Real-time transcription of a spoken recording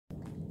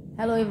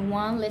Hello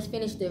everyone, let's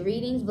finish the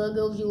readings.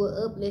 Virgos, you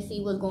are up. Let's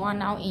see what's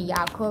going on in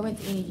y'all current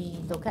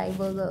energies, okay,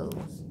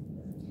 Virgos?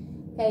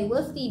 Okay,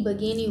 what's the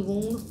beginning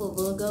runes for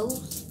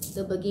Virgos?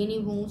 The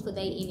beginning runes for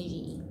their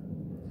energy.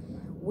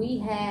 We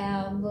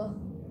have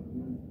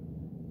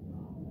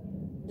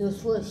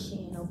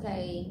disruption,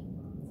 okay?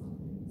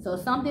 So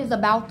something's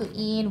about to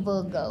end,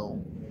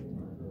 Virgo.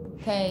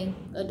 Okay,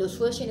 a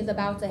disruption is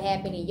about to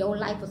happen in your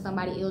life or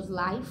somebody else's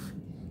life.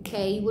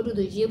 Okay, what do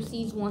the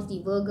gypsies want the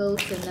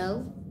Virgos to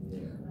know?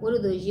 What do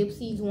the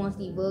gypsies want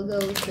the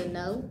Virgos to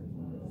know?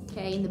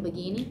 Okay, in the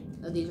beginning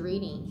of this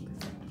reading.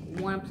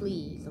 One,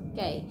 please.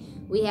 Okay,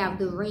 we have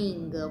the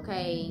ring,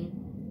 okay?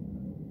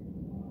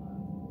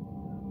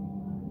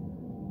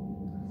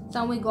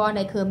 Some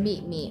regarding a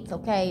commitment,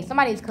 okay?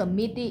 Somebody's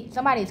committed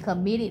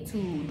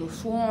to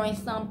destroying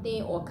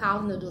something or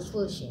causing a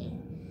disruption.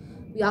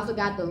 We also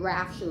got the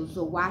rapture,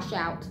 so watch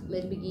out.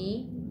 Let's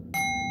begin.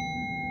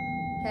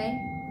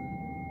 Okay.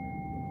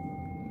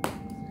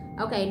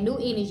 Okay, new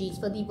energies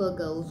for the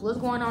Virgos. What's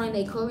going on in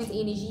their current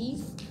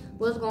energies?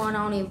 What's going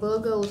on in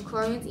Virgo's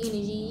current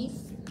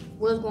energies?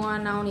 What's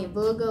going on in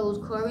Virgo's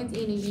current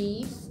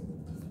energies?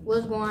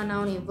 What's going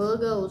on in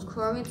Virgo's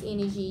current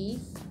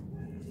energies?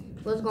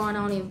 What's going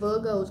on in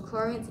Virgo's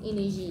current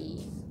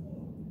energies?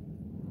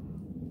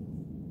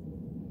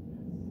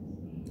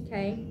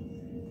 Okay.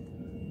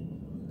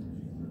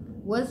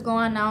 What's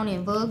going on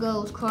in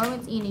Virgo's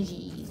current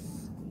energies?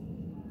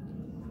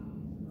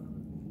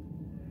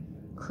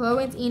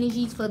 Current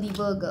energies for the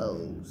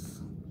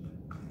Virgos.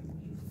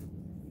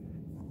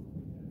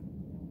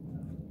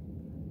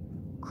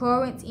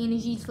 Current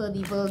energies for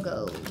the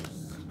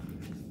Virgos.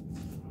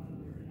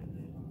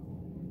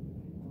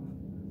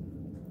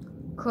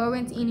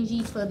 Current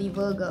energies for the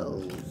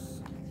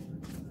Virgos.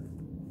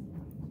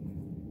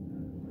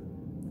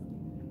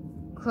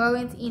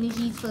 Current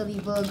energies for the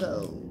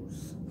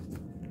Virgos.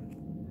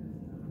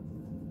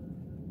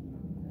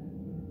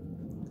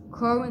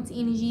 Current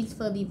energies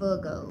for the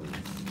Virgos.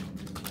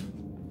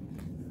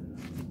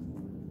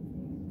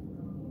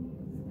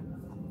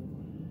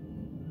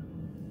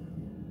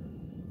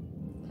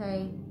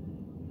 Okay.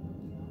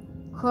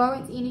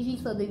 Current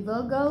energies for the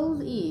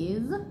Virgos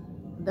is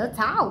the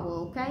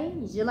Tower, okay?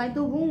 It's just like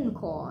the Rune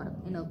card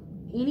in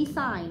any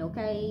sign,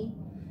 okay?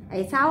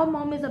 A Tower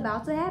moment is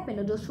about to happen,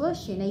 a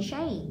disruption, a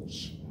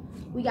change.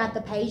 We got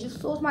the Page of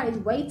Swords. Somebody's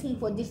waiting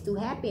for this to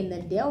happen,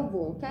 the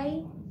Devil,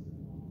 okay?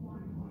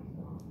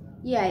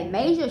 Yeah, a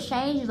major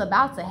change is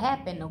about to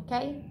happen,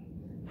 okay?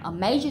 A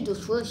major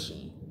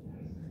disruption.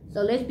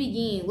 So let's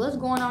begin. What's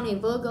going on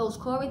in Virgo's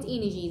current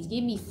energies?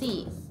 Give me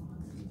 6.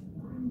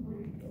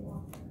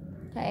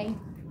 Okay,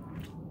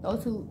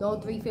 those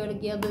 3 fell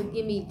together.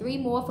 Give me 3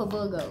 more for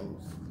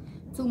Virgos.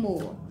 2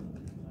 more.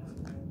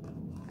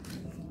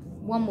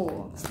 1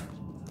 more.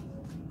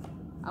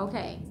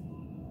 Okay.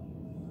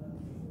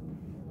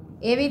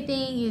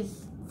 Everything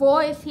is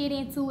 4 is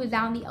hidden, 2 is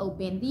out in the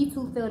open. These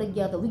 2 fell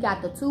together. We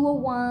got the 2 of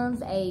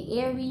Wands, a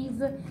Aries,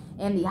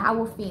 and the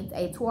Hierophant,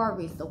 a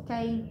Taurus.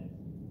 Okay.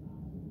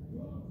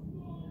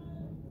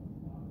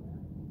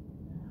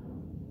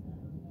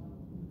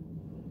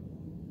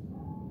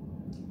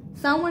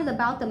 Someone is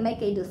about to make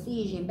a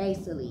decision,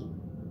 basically.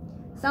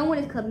 Someone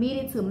is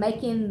committed to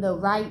making the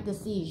right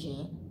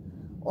decision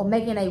or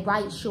making a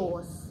right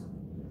choice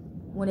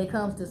when it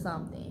comes to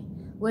something.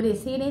 What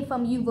is hidden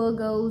from you,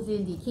 Virgos,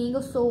 is the King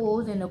of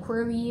Swords and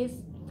Aquarius,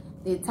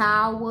 the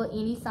Tower,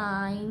 any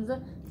signs,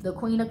 the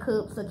Queen of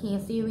Cups, a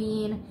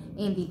Cancerian,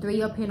 and the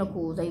 3 of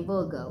Pentacles, a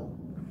Virgo.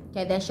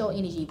 Okay, that's your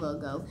energy,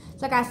 Virgo.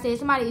 So like I said,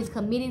 somebody is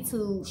committed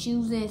to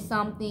choosing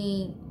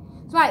something.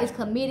 Somebody is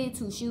committed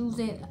to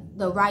choosing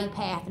the right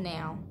path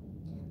now.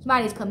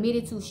 Somebody is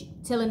committed to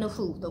telling the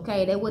truth,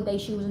 okay? That's what they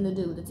choosing to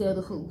do, to tell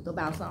the truth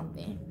about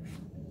something.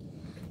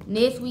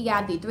 Next, we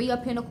got the 3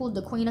 of Pentacles,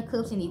 the Queen of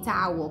Cups, and the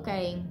Tower,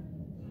 okay?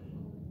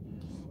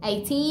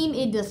 A team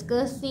is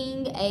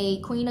discussing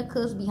a Queen of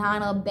Cups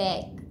behind her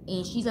back,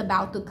 and she's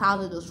about to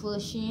cause a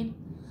disruption.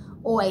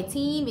 Or a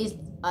team is,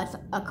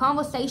 a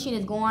conversation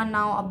is going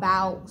on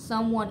about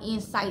someone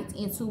insights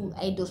into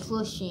a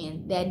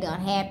disruption that done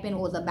happened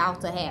or is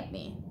about to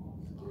happen.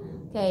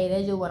 Okay,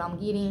 that's just what I'm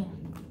getting.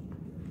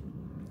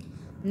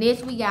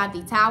 Next, we got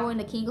the Tower and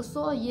the King of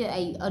Swords. Yeah,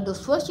 a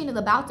disruption is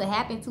about to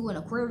happen to an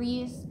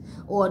Aquarius,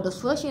 or a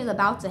disruption is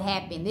about to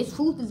happen. This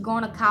truth is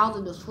going to cause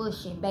a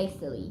disruption,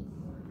 basically.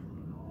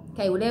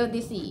 Okay, whatever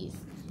this is.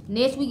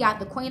 Next, we got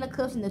the Queen of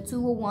Cups and the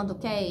 2 of Wands,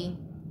 okay?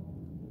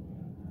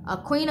 A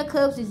Queen of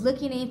Cups is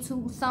looking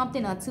into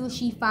something until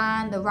she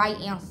finds the right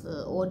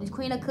answer. Or the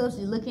Queen of Cups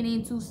is looking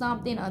into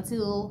something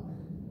until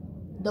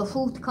the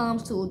truth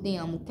comes to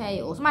them,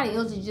 okay? Or somebody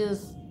else is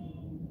just,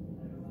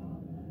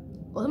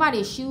 or somebody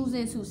is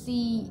choosing to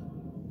see,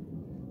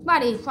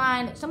 somebody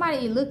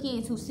is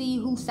looking to see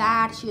whose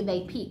side should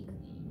they pick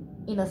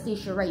in a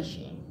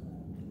situation.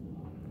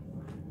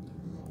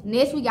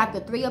 Next, we got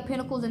the 3 of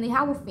Pentacles and the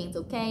Hierophant,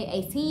 okay?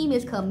 A team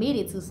is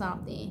committed to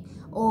something.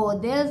 Or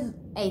there's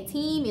a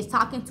team is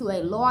talking to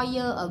a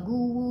lawyer, a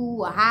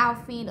guru, a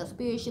Hierophant, a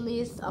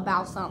spiritualist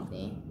about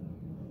something.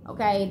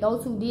 Okay,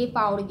 those two did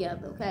fall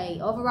together. Okay,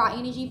 overall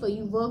energy for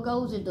you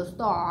Virgos is the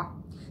Star.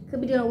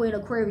 Could be dealing with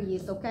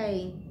Aquarius.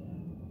 Okay,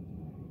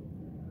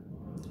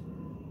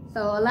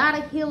 so a lot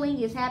of healing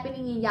is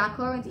happening in y'all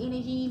current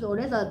energies, or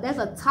there's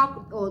a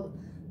talk.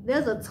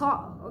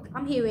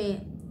 I'm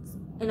hearing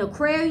an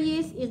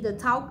Aquarius is the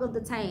talk of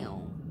the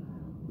town.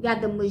 You got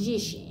the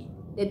Magician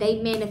that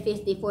they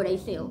manifested for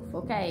themselves.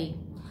 Okay,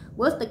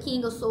 what's the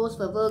King of Swords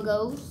for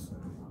Virgos?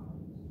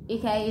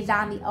 Okay, it's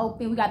out in the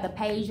open. We got the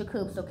Page of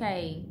Cups.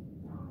 Okay.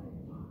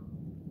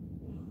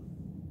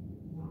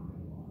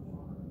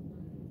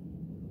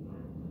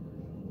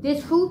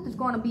 This truth is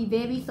going to be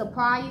very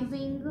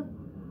surprising,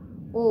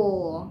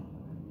 or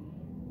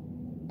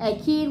a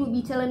kid will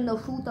be telling the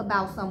truth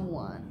about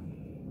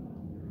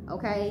someone.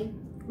 Okay,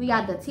 we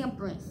got the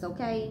Temperance.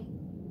 Okay,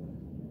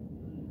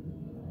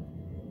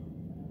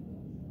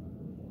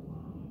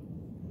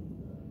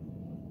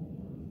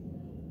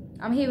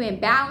 I'm hearing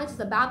balance is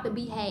about to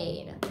be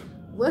had.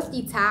 What's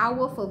the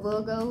Tower for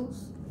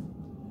Virgos?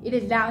 It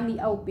is out in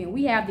the open.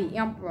 We have the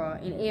Emperor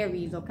and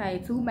Aries.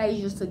 Okay, two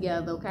majors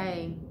together.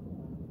 Okay.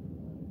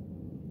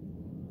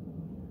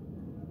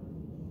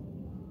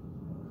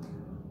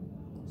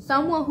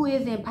 Someone who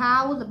is in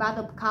power is about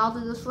to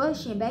cause a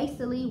destruction,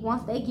 basically,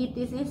 once they get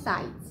this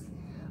insights.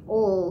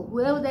 Or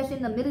whoever that's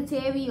in the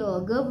military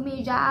or a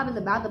government job is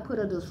about to put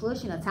a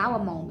destruction, a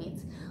tower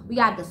moment. We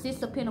got the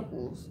Six of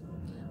Pentacles.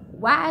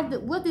 Why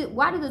did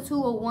the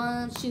Two of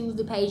Wands choose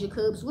the Page of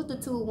Cups? What's the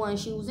Two of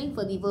Wands choosing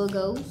for the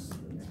Virgos?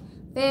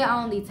 They're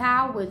on the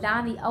Tower,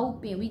 down the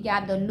open. We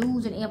got the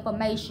news and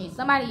information.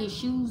 Somebody is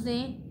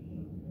choosing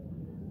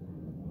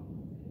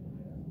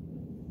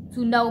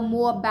to know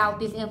more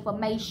about this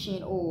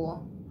information,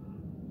 or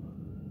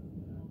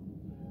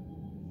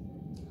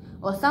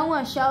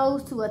someone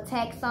chose to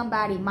attack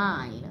somebody's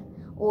mind,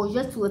 or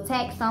just to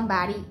attack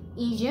somebody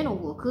in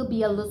general. Could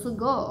be a little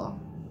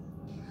girl.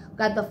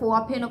 Got the Four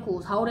of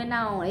Pentacles holding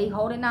on. They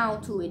holding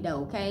on to it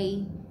though,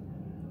 okay?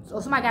 So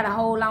somebody got to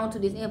hold on to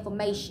this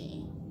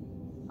information,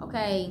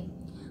 okay?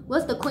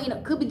 What's the Queen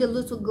of, could be the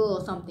little girl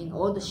or something,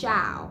 or the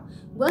child.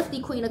 What's the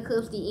Queen of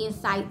Cups, the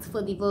insights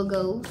for the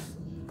Virgos?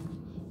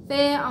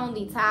 Fair on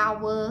the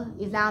Tower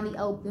is out in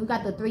the open. We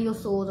got the Three of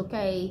Swords,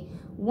 okay?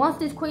 Once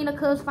this Queen of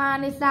Cups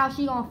find this out,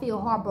 she gonna feel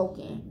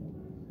heartbroken.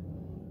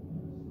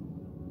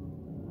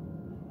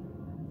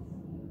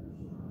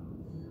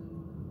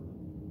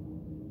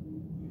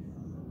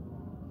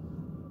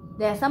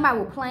 That somebody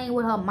was playing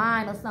with her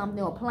mind or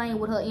something, or playing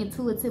with her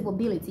intuitive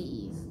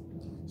abilities.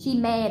 She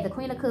mad. The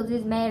Queen of Cups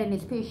is mad in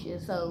this picture,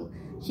 so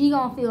she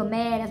gonna feel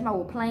mad that somebody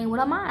was playing with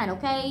her mind,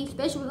 okay?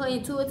 Especially with her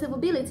intuitive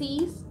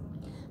abilities.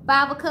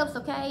 Five of Cups,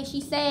 okay?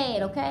 She's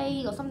sad,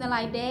 okay? Or something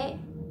like that.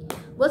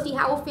 What's the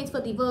Hierophant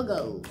for the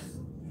Virgos?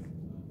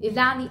 It's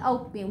out in the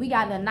open. We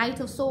got the Knight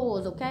of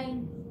Swords, okay?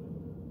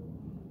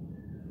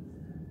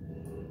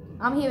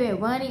 I'm hearing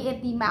running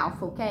at the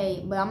mouth,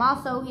 okay? But I'm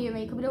also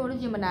hearing, could be with a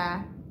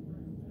Gemini.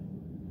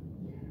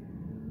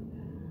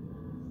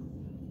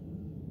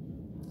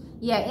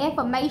 Yeah,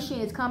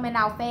 information is coming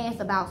out fast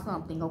about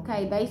something,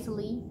 okay?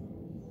 Basically,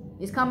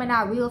 it's coming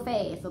out real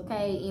fast,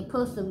 okay?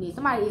 Impulsiveness.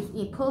 Somebody is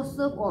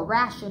impulsive or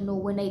rational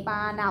when they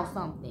find out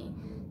something,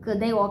 because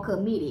they are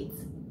committed,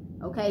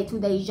 okay, to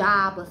their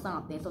job or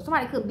something. So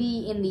somebody could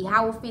be in the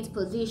Hierophant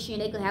position.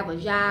 They could have a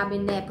job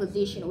in that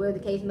position, or whatever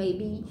the case may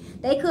be.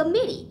 They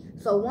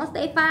committed. So once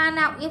they find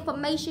out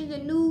information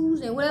and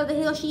news and whatever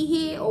the hell she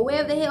hear, or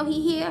wherever the hell he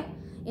hear,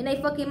 in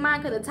their fucking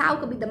mind, because the Tower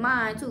could be the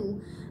mind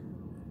too,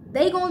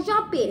 they gonna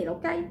jump at it,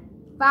 okay?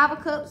 Five of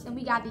Cups, and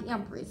we got the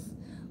Empress.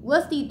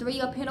 What's the Three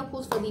of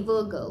Pentacles for the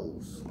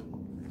Virgos?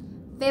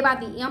 Say about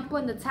the Emperor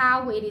and the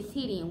Tower, it is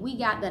hidden. We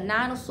got the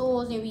Nine of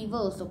Swords in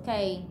reverse,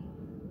 okay?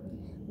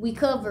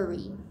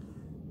 Recovery.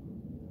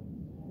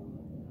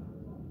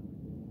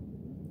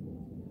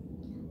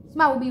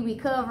 Somebody will be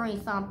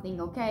recovering something,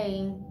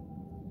 okay?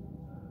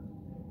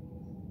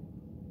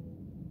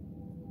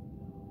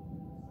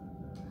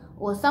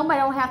 Or somebody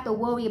don't have to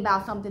worry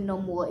about something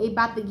no more. It's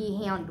about to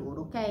get handled,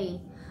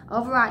 okay?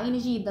 Overall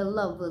energy, the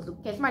Lovers,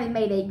 okay? Somebody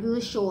made a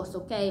good choice,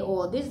 okay?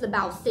 Or this is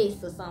about sex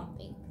or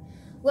something.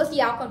 What's the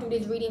outcome to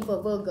this reading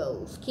for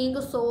Virgos? King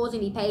of Swords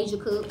and the Page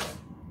of Cups.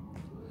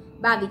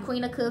 By the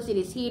Queen of Cups, it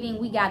is hidden.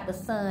 We got the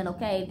Sun,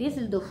 okay? This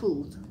is the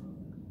truth,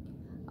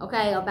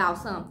 okay? About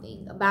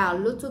something. About a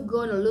little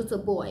girl and a little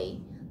boy.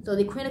 So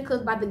the Queen of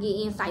Cups about to get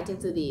insight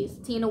into this.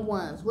 10 of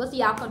Wands. What's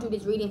the outcome to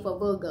this reading for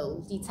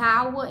Virgos? The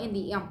Tower and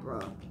the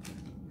Emperor.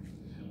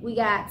 We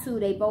got two.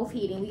 They both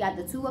hidden. We got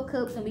the Two of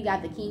Cups and we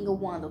got the King of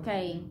Wands,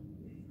 okay?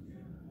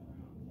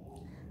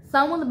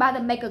 Someone's about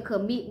to make a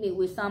commitment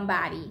with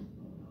somebody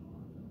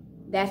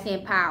that's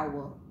in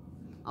power,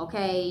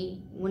 okay?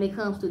 When it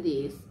comes to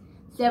this.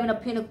 Seven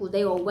of Pentacles,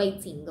 they are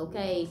waiting,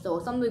 okay? So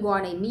something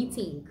regarding a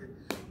meeting.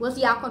 What's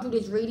the outcome to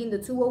this reading? The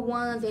Two of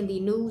Wands and the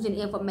news and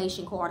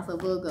information card for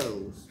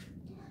Virgos.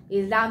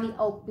 It's out in the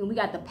open. We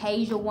got the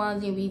Page of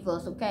Wands in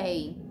reverse,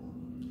 okay?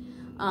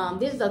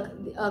 This is a,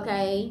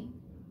 okay.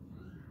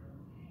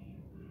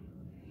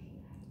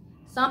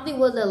 Something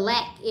was a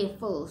lack at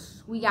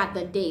first. We got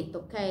the Death,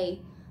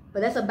 okay?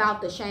 But that's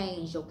about to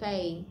change,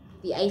 okay?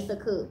 The Ace of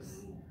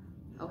Cups,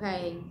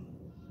 okay?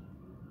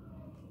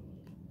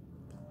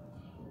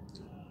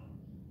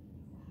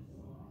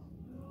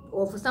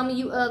 Or for some of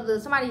you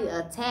others, somebody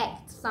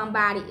attacked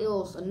somebody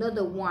else,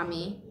 another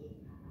woman,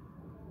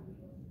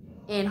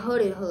 and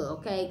hurted her,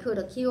 okay? Could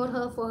have killed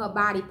her for her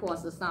body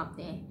parts or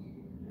something,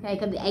 okay?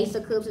 Because the Ace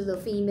of Cups is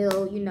a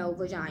female, you know,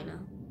 vagina.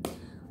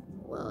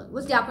 Well,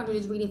 what's the outcome of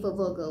this reading for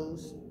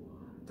Virgos?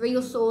 3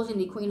 of Swords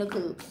and the Queen of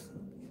Cups.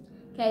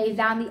 Okay, it's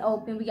down the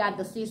open. We got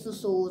the 6 of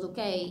Swords,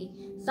 okay?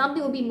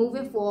 Something will be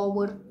moving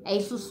forward.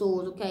 Ace of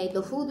Swords, okay?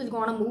 The fruit is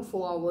going to move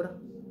forward.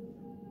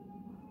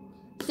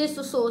 6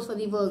 of Swords for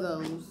the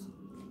Virgos.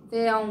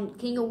 They're on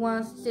King of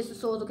Wands, 6 of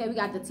Swords, okay? We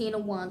got the 10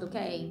 of Wands,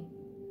 okay?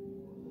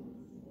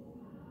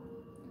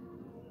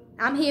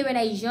 I'm hearing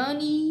a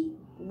journey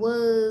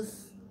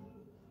was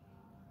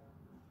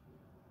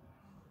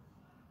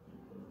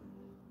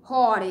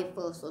hard at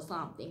first or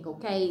something,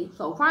 okay?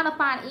 So trying to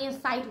find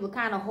insights was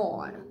kind of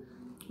hard.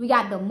 We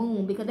got the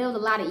Moon because there was a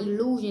lot of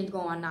illusions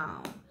going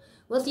on.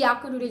 What's the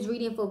outcome of this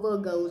reading for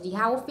Virgos? The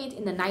Hierophant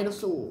and the Knight of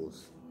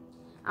Swords.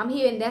 I'm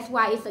hearing that's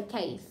why it's a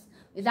case.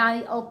 It's on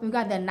the open. We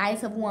got the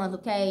Knight of Wands,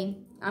 okay?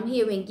 I'm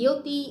hearing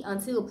guilty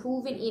until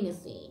proven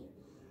innocent.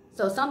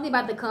 So something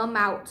about to come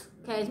out,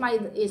 okay? Somebody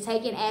is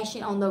taking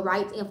action on the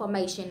right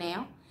information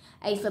now.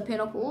 Ace of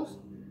Pentacles.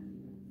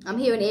 I'm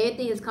hearing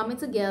everything is coming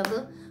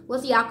together.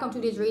 What's the outcome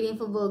to this reading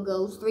for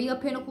Virgos? 3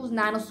 of Pentacles,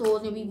 9 of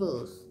Swords in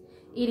reverse.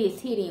 It is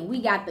hidden.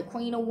 We got the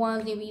Queen of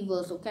Wands in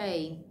reverse,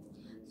 okay?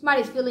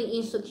 Somebody's feeling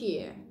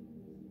insecure.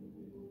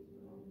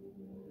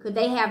 Because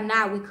they have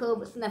not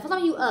recovered. Now, for some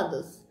of you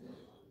others,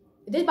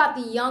 this about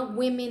the young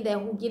women that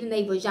who getting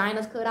their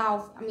vaginas cut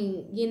off. I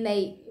mean, getting their,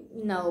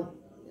 you know,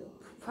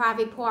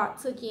 private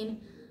part taken.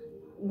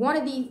 One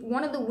of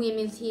the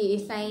women's here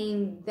is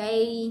saying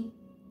they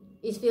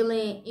is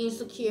feeling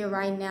insecure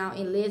right now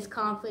and less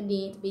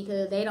confident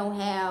because they don't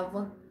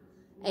have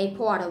a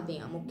part of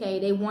them, okay?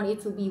 They want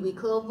it to be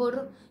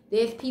recovered.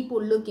 There's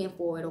people looking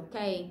for it,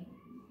 okay?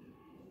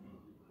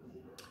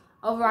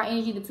 Overall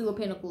energy, the 2 of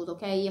Pentacles,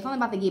 okay? Yeah, something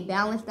about to get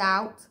balanced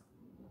out,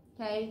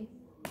 okay?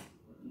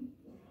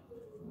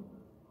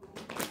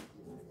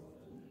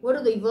 What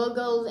do the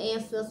Virgos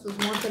ancestors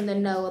want them to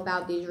know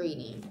about this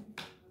reading?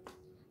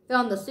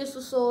 From the 6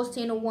 of Swords,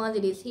 10 of Wands,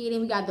 it is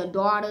hidden. We got the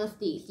Daughter of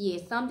Sticks.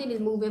 Yes, something is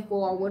moving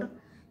forward.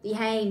 The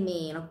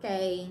Hangman,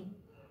 okay?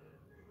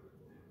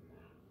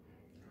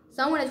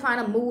 Someone is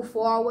trying to move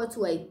forward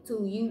somebody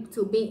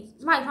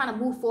trying to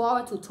move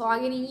forward to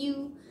targeting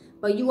you,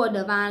 but you are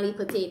divinely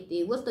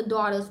protected. What's the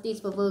Daughter of Sticks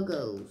for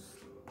Virgos?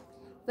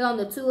 From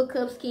the 2 of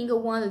Cups, King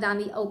of Wands is on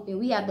the open.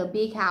 We have the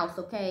Big House,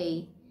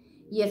 okay?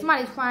 Yeah,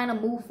 somebody's trying to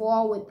move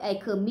forward with a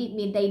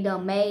commitment they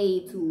done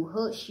made to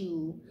hush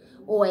you.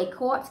 Or a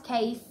court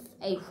case,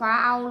 a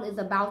trial is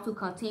about to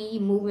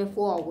continue moving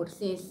forward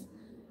since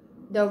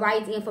the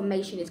right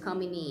information is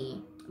coming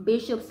in.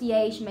 Bishop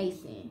C.H.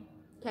 Mason,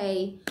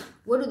 okay?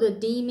 What do the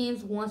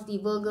demons want the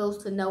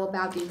Virgos to know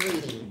about this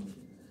reading?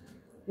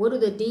 What do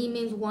the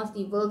demons want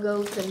the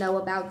Virgos to know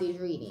about this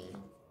reading?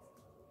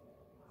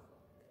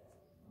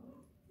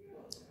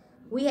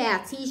 We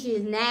have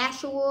teaches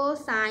natural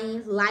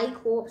science,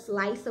 light corpse,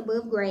 lights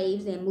above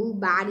graves, and move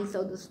bodies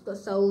so the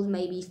souls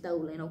may be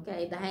stolen,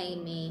 okay? The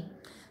Hangman.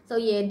 So,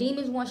 yeah,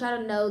 demons want y'all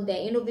to know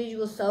that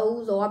individual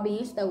souls are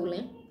being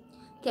stolen.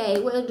 Okay,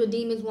 what do the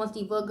demons want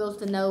the Virgos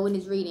to know in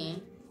this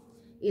reading?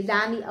 It's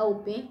on the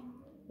open.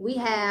 We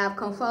have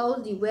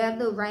controls the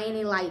weather, rain,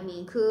 and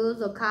lightning.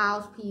 Cause or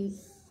cause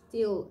peace,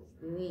 still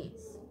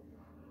events.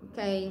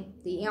 Okay,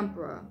 the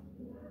Emperor.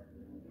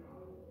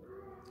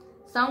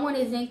 Someone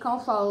is in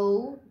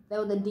control. That's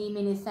what the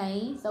demon is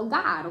saying. So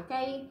God,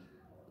 okay?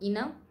 You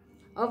know?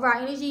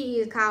 Overall energy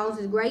is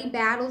causes great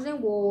battles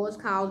and wars,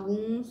 cause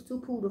wounds to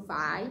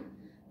purify.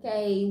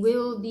 Okay,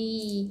 will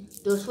the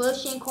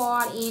destruction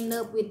card end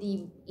up with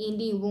the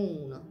ending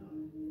rune?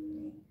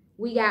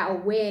 We got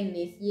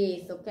awareness,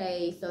 yes,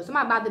 okay. So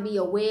somebody about to be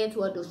aware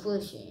to a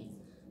destruction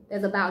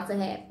that's about to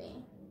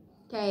happen.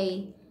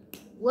 Okay,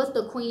 what's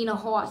the Queen of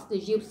Hearts,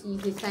 the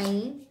Gypsies is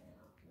saying?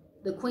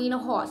 The Queen of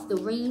Hearts, the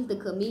rings, the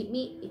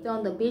commitment. It's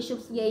on the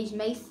Bishop C.H.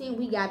 Mason.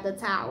 We got the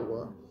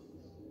Tower.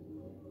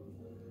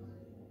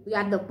 We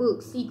got the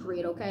book,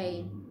 Secret,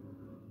 okay?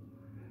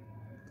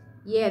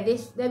 Yeah,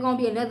 there's going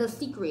to be another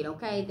secret,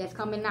 okay, that's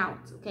coming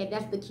out. Okay,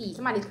 that's the key.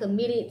 Somebody's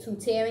committed to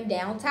tearing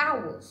down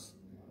towers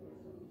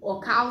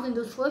or causing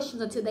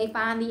destructions until they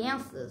find the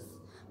answers.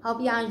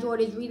 Hope y'all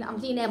enjoyed this reading. I'm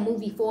seeing that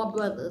movie, Four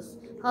Brothers.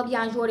 Hope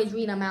y'all enjoyed this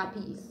reading. I'm out.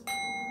 Peace.